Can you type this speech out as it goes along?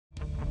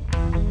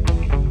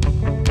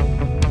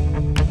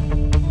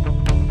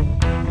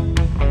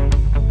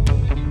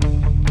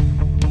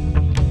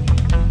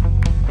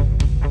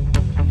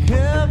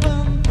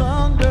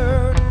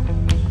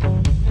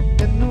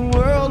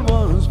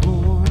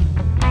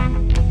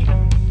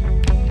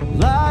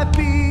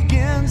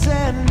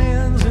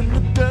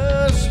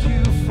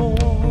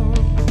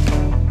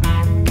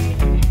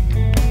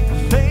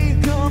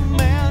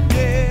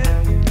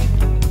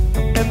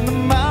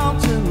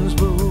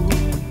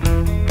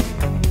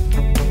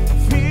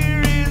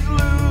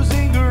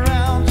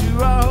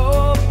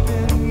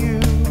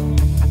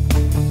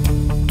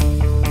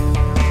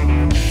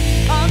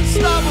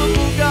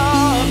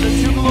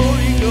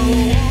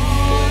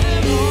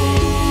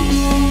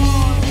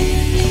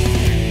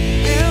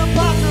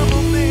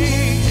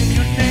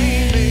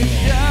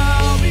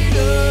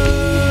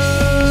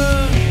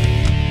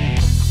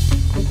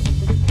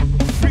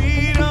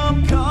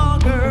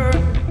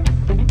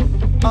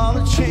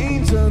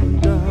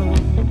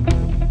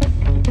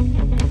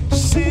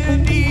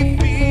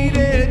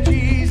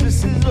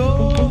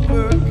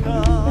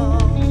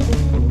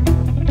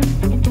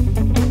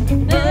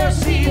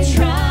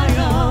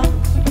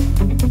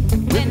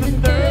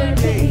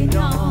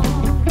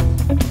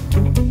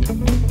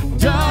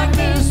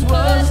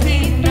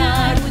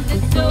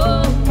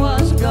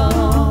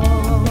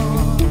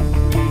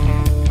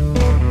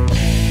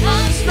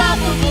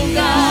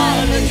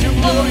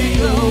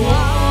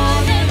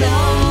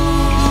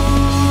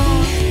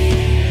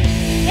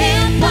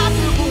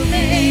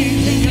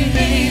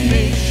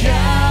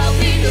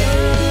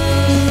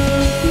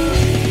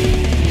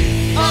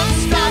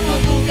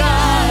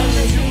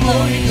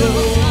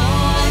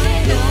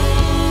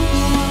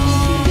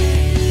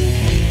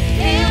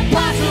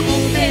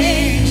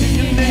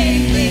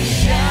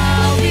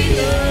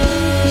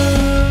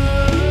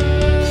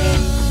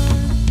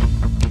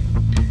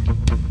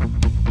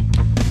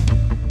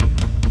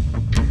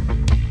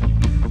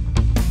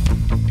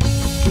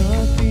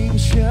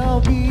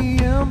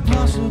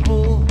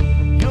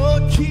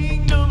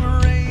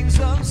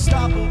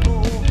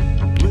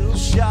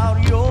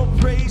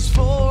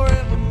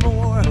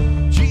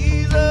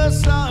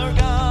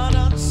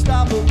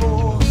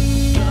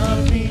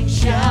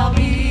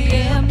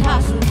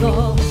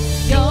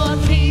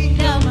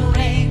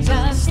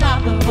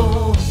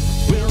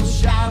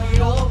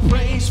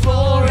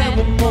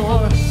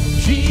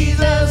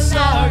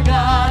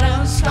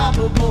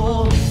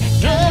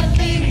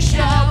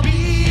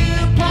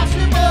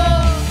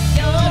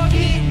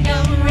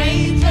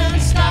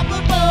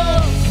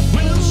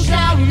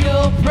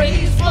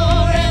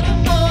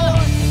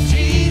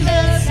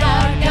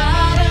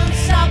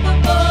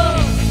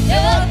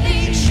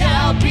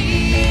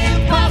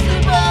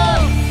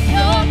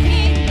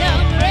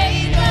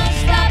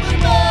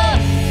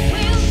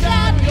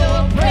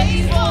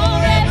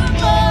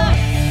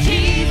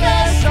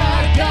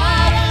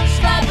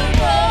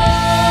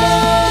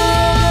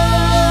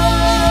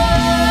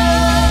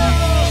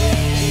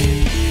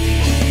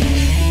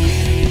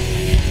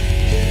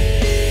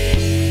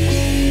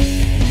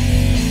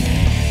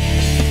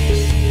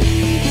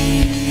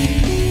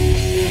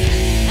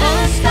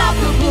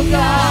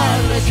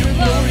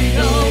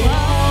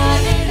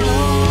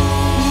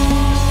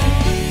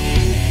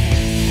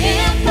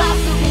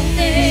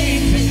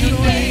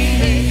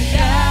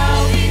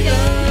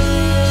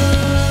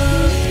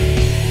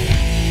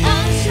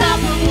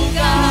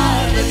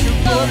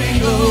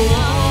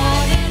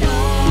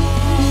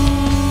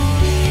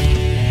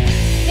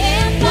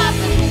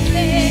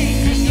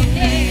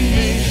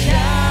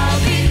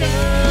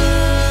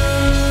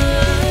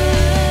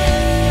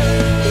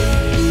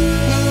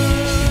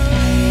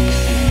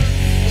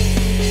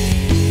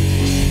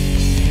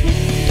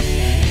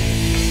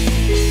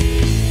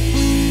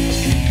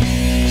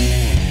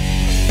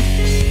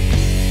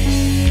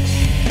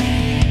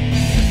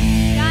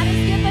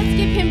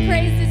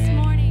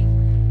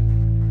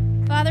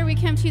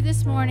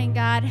this morning,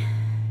 God,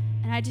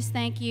 and I just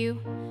thank you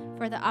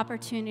for the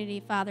opportunity,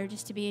 Father,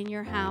 just to be in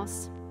your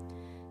house,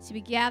 to be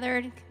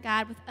gathered,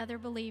 God, with other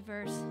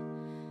believers.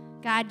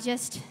 God,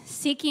 just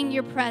seeking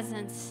your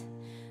presence.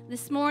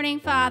 This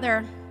morning,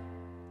 Father,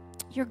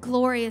 your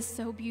glory is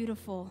so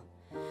beautiful,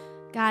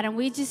 God, and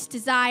we just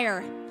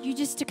desire you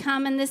just to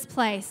come in this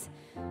place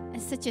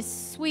in such a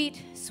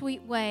sweet,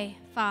 sweet way,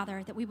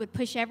 Father, that we would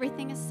push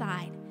everything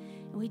aside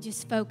and we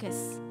just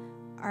focus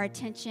our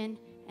attention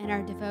and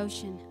our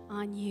devotion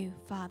on you,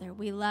 Father.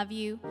 We love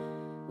you.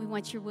 We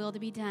want your will to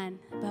be done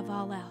above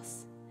all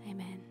else.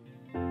 Amen.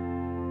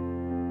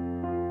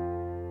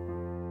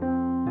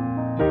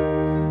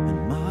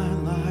 And my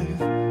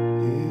life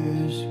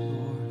is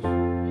yours,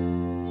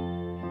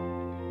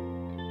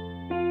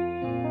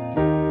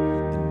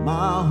 and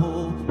my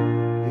hope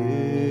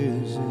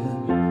is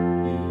in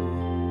you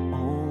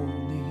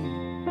only,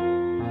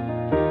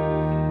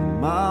 and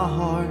my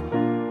heart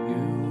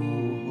you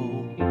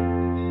hold,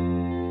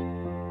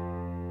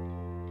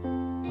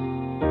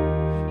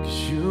 'cause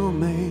you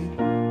made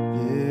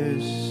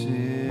this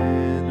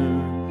sinner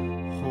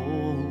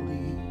holy.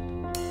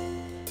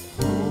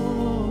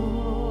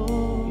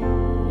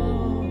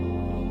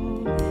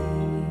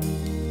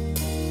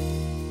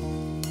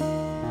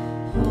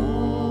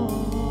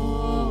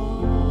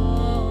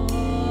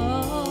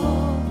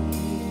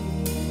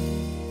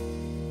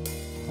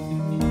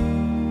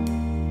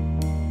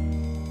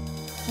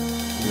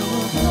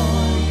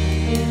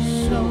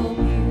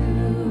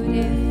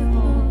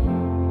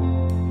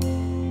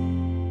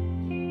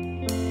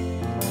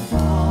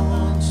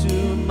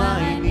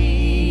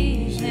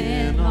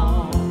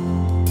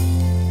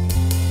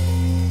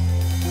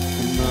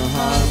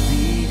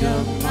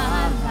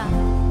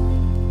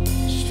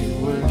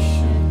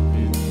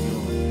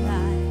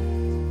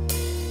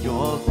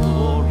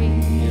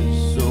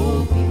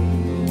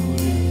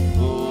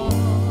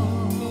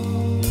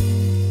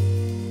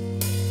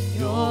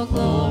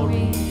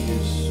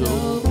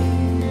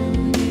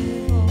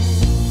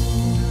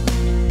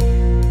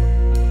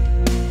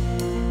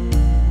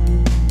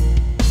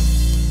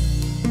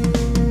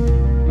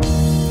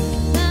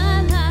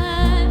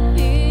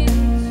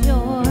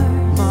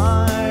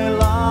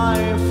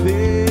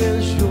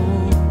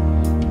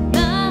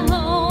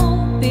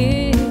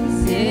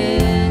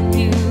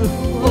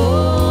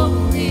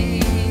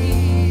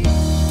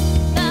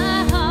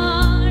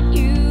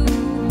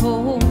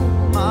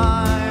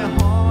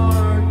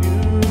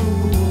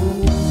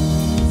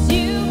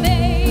 You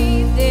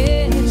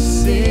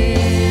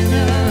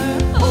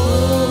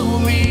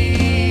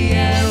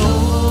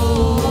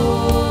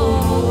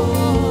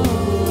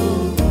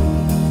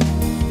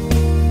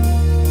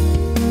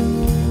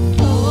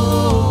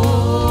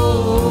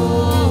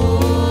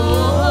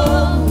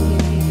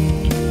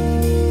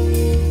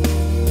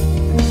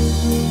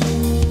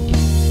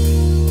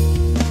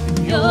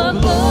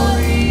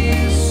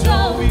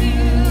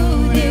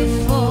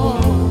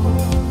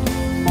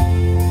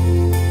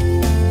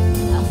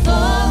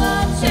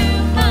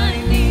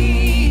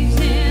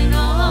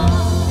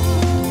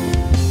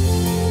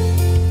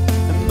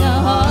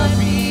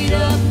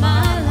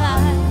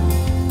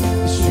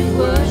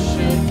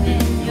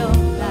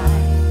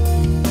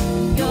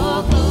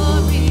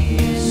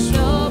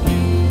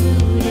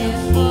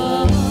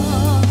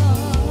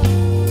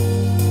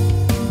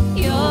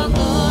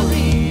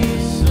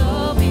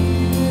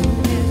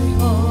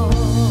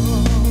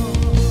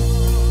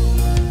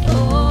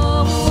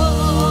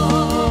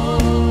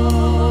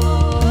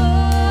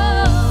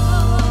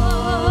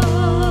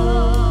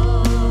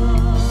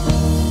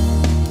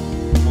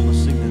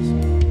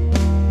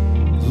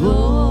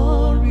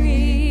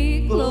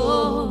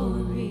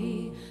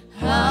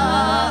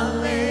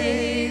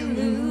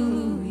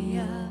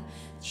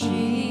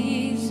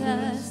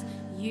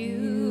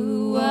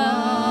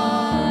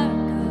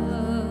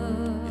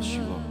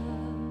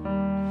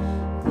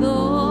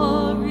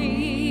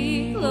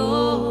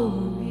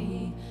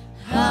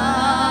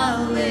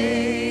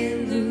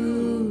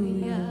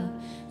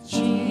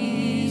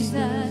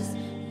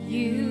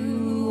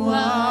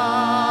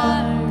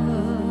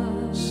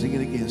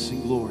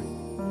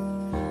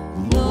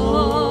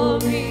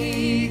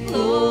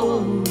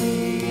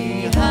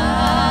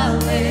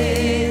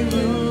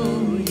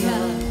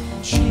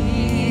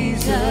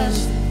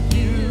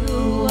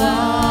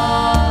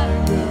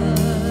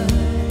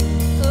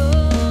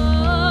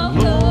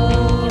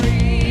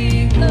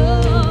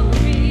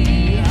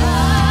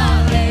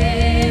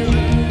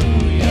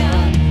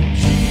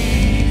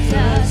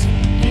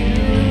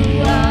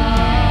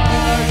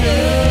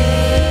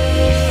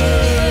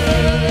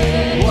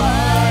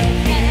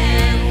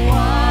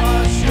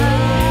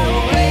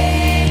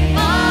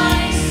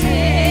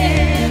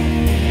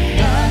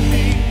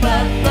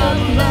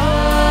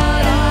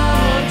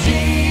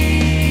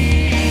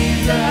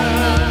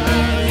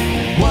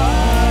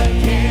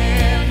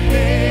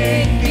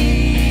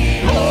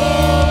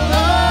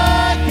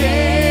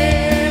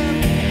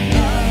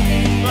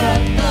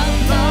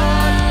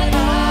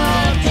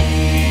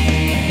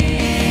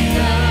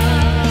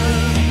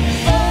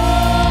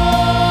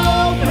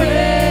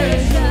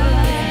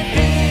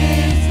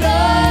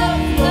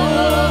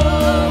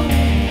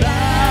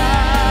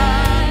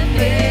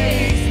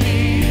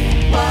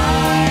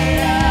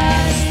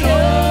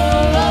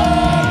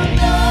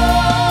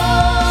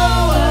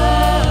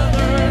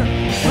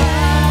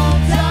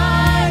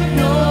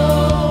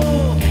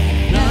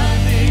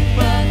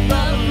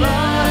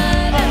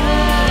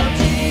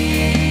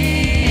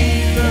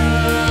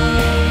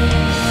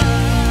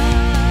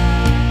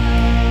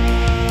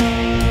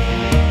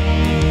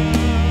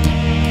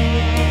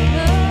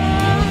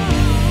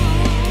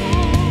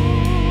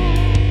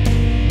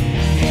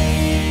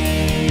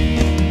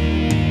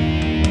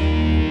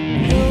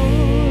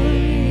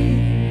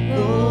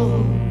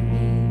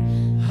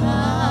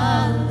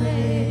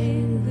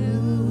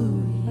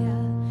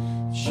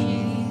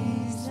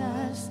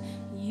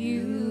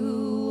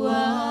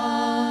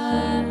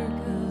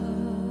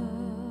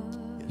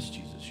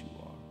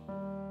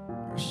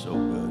so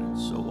good and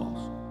so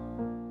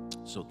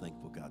awesome. So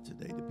thankful, God,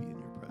 today to be in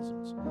your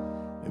presence.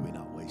 May we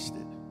not waste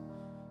it.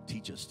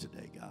 Teach us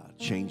today, God.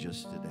 Change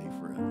us today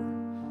forever.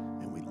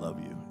 And we love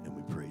you and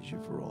we praise you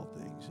for all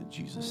things. In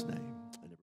Jesus' name.